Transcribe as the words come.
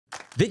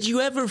Did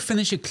you ever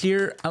finish a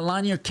clear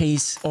aligner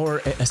case or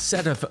a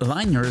set of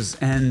aligners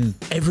and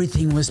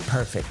everything was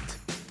perfect?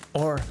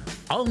 Or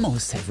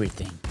almost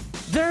everything?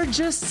 There are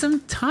just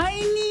some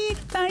tiny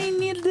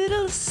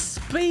little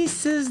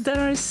spaces that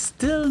are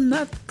still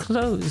not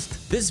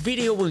closed. This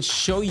video will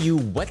show you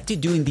what to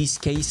do in these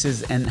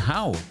cases and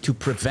how to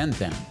prevent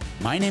them.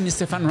 My name is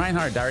Stephane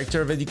Reinhardt, Director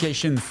of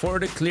Education for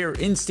the C.L.E.A.R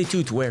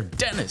Institute, where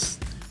dentists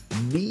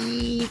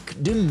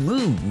make the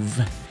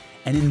move.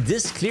 And in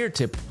this C.L.E.A.R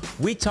tip,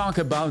 we talk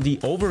about the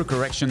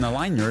overcorrection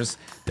aligners,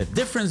 the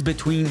difference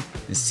between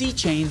the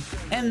Cchain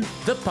and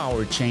the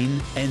power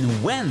chain, and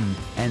when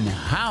and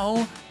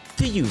how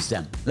to use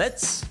them.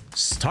 Let's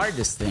start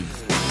this thing.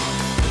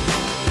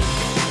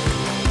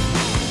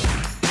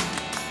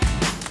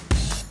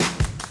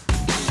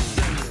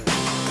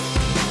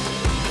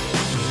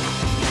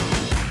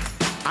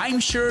 I'm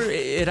sure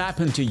it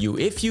happened to you.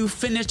 If you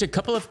finished a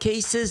couple of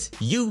cases,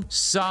 you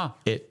saw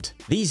it.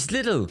 These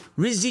little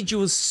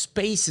residual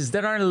spaces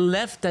that are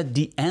left at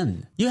the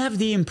end. You have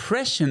the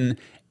impression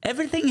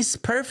everything is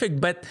perfect,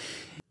 but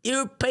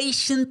your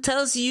patient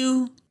tells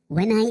you,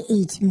 "When I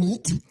eat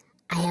meat,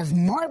 I have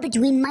more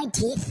between my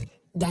teeth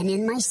than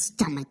in my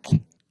stomach."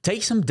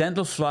 Take some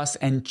dental floss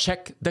and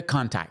check the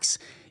contacts.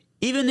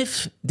 Even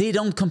if they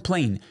don't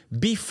complain,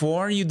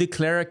 before you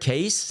declare a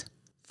case,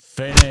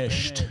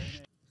 finished.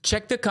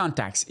 Check the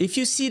contacts. If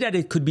you see that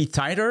it could be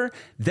tighter,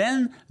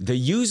 then the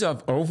use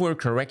of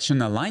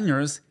overcorrection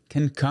aligners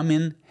can come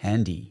in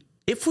handy.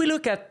 If we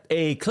look at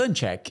a clean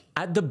check,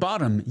 at the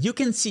bottom, you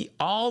can see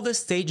all the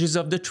stages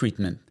of the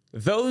treatment.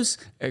 Those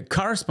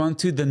correspond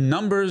to the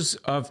numbers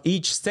of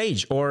each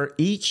stage or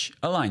each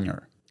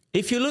aligner.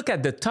 If you look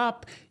at the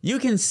top, you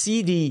can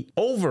see the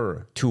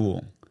over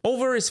tool.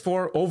 Over is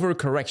for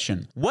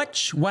overcorrection.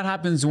 Watch what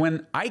happens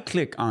when I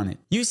click on it.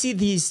 You see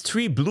these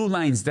three blue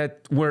lines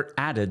that were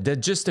added, that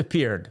just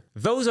appeared.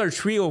 Those are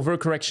three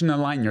overcorrection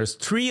aligners,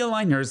 three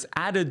aligners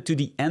added to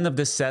the end of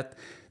the set,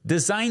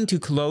 designed to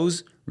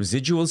close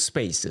residual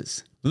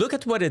spaces. Look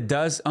at what it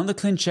does on the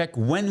clean check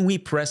when we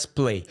press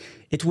play.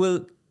 It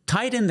will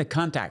tighten the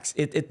contacts.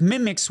 It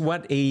mimics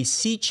what a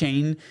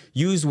Cchain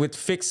used with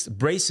fixed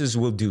braces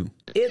will do.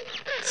 It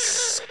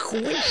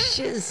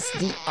squishes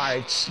the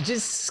arch,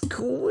 just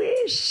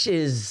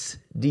squishes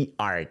the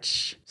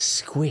arch.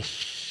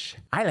 Squish.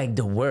 I like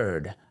the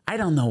word. I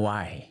don't know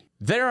why.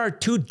 There are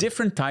two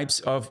different types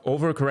of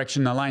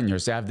overcorrection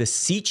aligners. They have the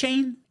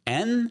Cchain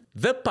and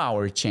the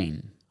power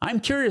chain. I'm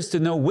curious to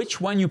know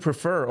which one you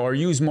prefer or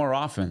use more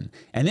often,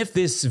 and if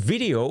this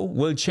video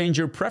will change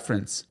your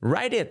preference.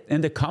 Write it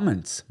in the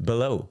comments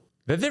below.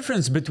 The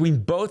difference between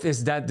both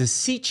is that the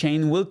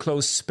Cchain will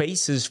close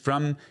spaces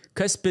from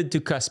cuspid to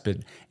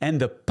cuspid, and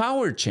the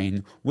power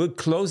chain will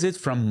close it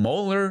from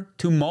molar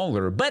to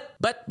molar. But,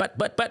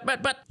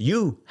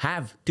 you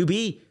have to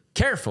be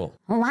careful.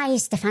 Why,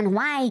 Stephane?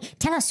 Why?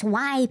 Tell us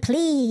why,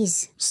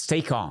 please.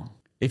 Stay calm.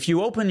 If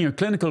you open your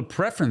clinical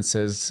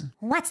preferences...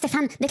 What,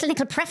 Stephane? The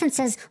clinical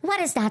preferences?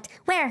 What is that?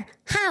 Where?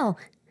 How?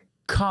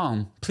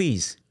 Calm,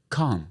 please,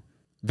 calm.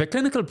 The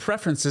clinical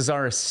preferences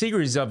are a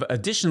series of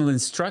additional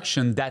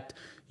instructions that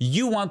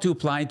you want to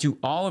apply to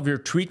all of your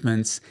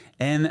treatments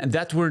and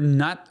that were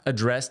not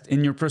addressed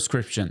in your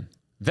prescription.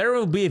 There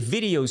will be a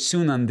video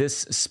soon on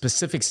this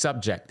specific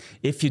subject.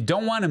 If you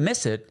don't want to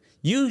miss it,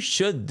 you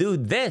should do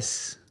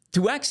this.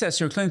 To access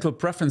your clinical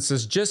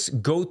preferences,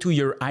 just go to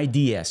your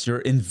IDS,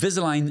 your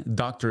Invisalign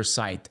doctor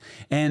site,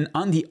 and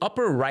on the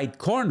upper right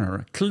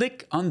corner,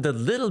 click on the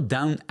little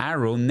down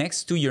arrow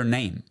next to your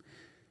name.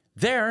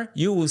 There,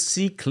 you will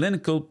see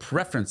clinical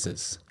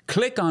preferences.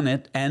 Click on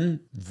it and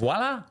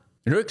voila,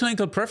 your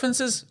clinical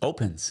preferences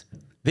opens.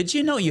 Did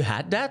you know you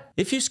had that?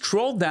 If you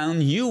scroll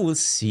down, you will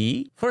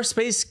see for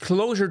space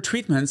closure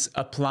treatments,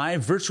 apply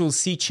virtual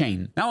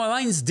Cchain. Now,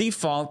 Align's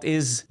default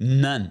is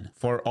none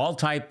for all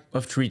type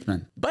of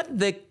treatment. But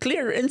the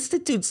C.L.E.A.R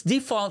Institute's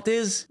default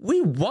is we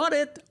want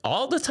it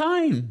all the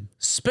time,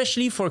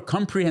 especially for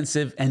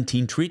comprehensive and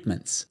teen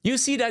treatments. You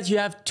see that you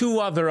have two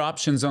other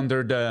options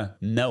under the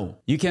no.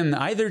 You can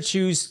either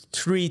choose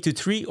 3 to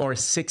 3 or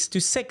 6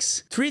 to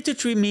 6. 3 to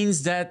 3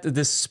 means that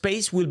the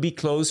space will be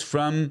closed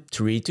from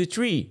 3 to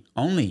 3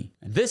 only.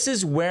 This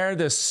is where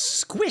the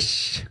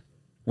squish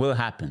will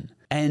happen.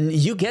 And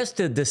you guessed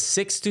it, the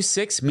 6 to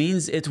 6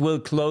 means it will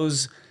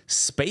close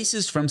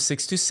spaces from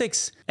 6 to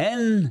 6.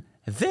 And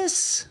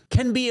this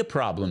can be a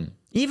problem.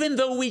 Even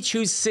though we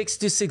choose 6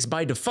 to 6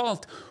 by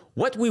default,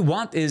 what we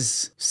want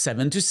is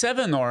 7 to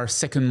 7 or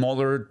second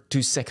molar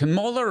to second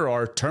molar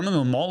or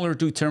terminal molar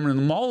to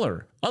terminal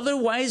molar.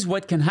 Otherwise,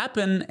 what can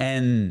happen,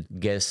 and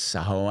guess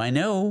how I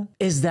know,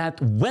 is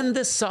that when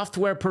the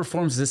software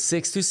performs the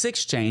 6 to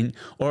 6 chain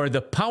or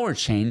the power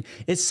chain,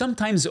 it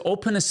sometimes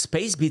opens a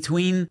space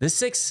between the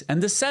 6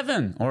 and the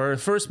 7 or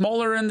first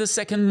molar and the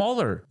second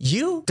molar.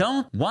 You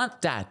don't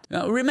want that.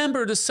 Now,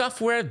 remember, the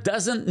software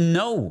doesn't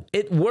know.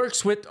 It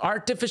works with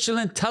artificial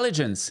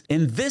intelligence.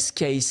 In this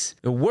case,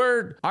 the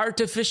word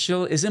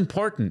artificial is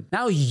important.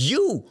 Now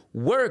you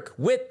work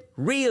with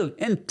real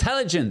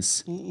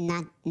intelligence.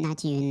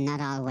 Not you,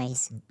 not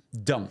always.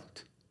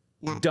 Don't.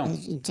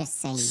 Don't. Just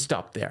saying.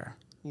 Stop there.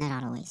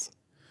 Not always.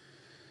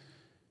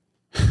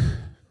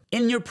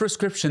 In your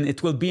prescription,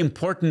 it will be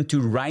important to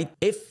write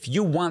if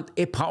you want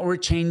a power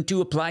chain to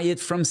apply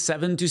it from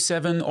 7 to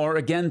 7 or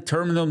again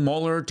terminal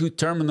molar to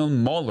terminal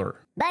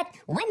molar. But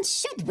when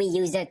should we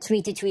use the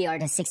 3 to 3 or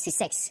the 6 to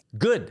 6?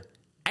 Good.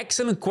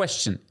 Excellent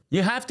question.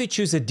 You have to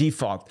choose a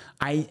default.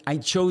 I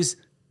chose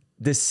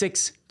the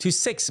 6 to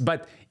 6,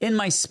 but in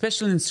my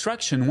special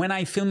instruction, when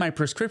I fill my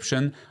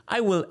prescription, I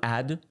will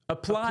add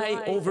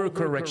apply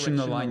overcorrection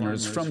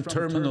aligners from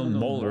terminal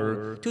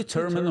molar to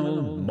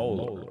terminal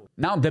molar.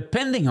 Now,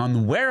 depending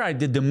on where I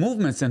did the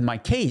movements in my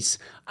case,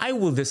 I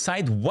will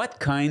decide what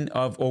kind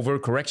of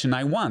overcorrection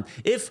I want.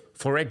 If,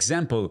 for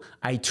example,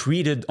 I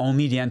treated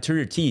only the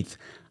anterior teeth,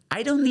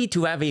 I don't need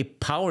to have a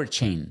power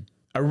chain.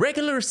 A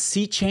regular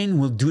Cchain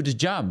will do the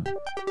job.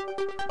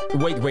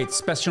 Wait,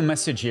 special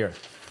message here.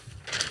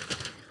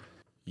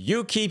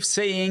 You keep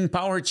saying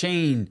power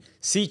chain,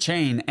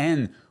 Cchain,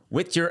 and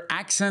with your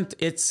accent,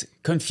 it's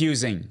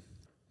confusing.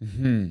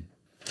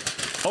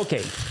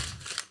 Okay,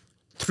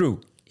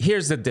 true.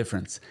 Here's the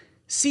difference.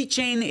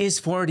 Cchain is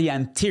for the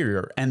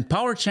anterior and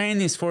power chain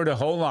is for the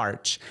whole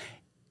arch.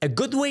 A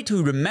good way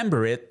to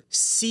remember it,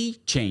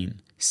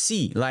 Cchain.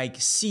 C, like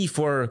C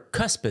for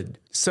cuspid.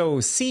 So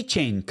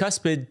Cchain,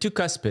 cuspid to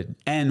cuspid.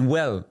 And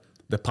well,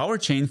 the power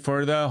chain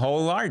for the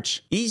whole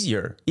arch.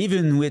 Easier,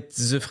 even with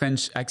the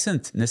French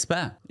accent, n'est-ce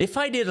pas? If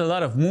I did a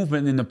lot of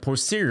movement in the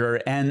posterior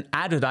and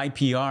added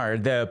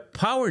IPR, the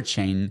power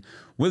chain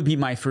will be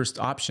my first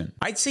option.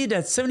 I'd say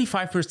that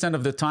 75%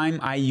 of the time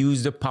I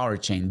use the power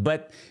chain,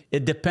 but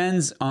it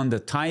depends on the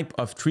type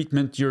of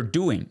treatment you're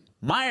doing.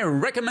 My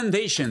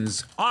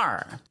recommendations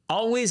are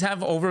always have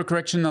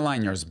overcorrection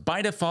aligners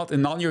by default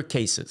in all your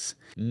cases.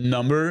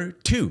 Number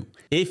 2,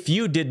 if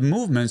you did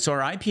movements or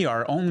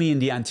IPR only in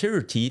the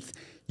anterior teeth,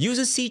 use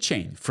a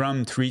Cchain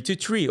from 3 to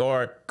 3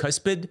 or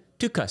cuspid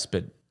to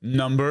cuspid.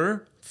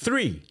 Number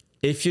 3,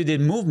 if you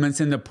did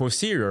movements in the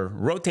posterior,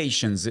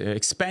 rotations,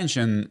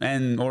 expansion,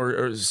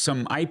 or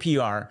some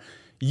IPR,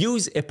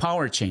 use a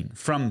power chain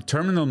from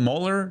terminal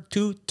molar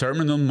to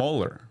terminal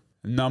molar.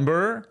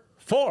 Number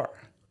 4,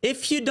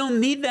 if you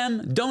don't need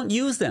them, don't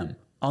use them.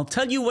 I'll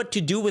tell you what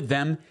to do with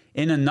them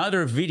in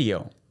another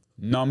video.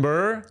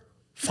 Number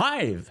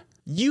 5,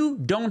 you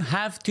don't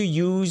have to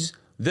use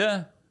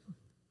the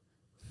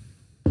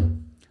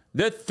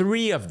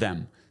 3 of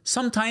them.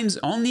 Sometimes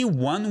only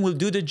one will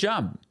do the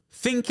job.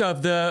 Think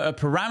of the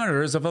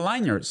parameters of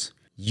aligners.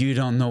 You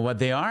don't know what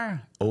they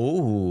are?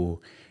 Oh,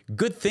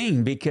 good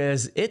thing,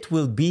 because it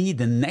will be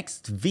the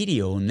next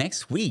video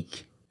next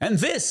week. And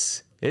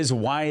this is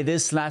why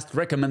this last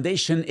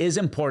recommendation is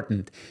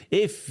important.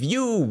 If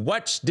you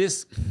watch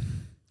this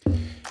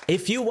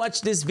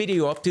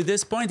video up to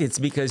this point, it's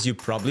because you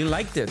probably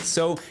liked it.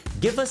 So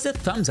give us a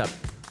thumbs up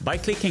by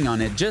clicking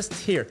on it just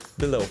here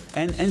below,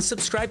 and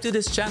subscribe to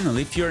this channel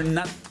if you're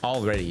not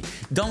already.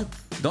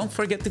 Don't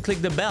forget to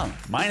click the bell.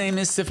 My name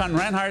is Stephane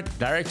Reinhardt,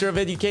 Director of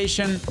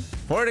Education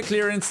for the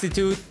C.L.E.A.R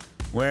Institute,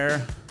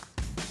 where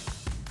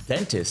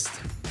dentists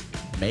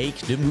make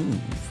the move.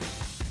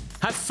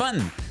 Have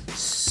fun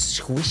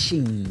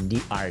squishing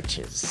the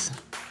arches.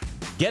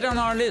 Get on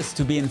our list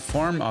to be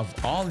informed of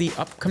all the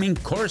upcoming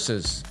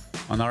courses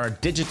on our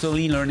digital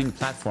e-learning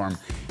platform.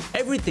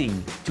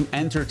 Everything to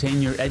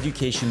entertain your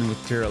education with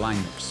clear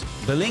aligners.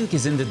 The link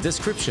is in the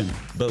description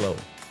below.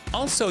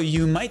 Also,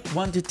 you might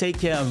want to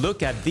take a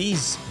look at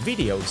these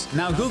videos.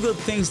 Now, Google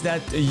thinks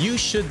that you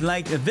should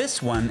like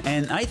this one,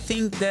 and I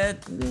think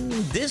that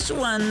this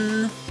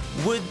one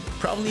would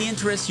probably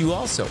interest you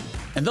also.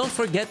 And don't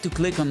forget to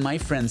click on my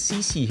friend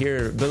CC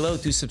here below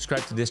to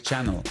subscribe to this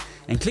channel,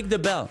 and click the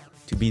bell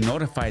to be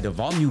notified of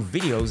all new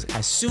videos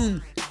as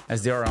soon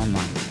as they are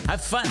online.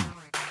 Have fun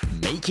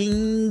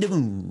making the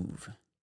move.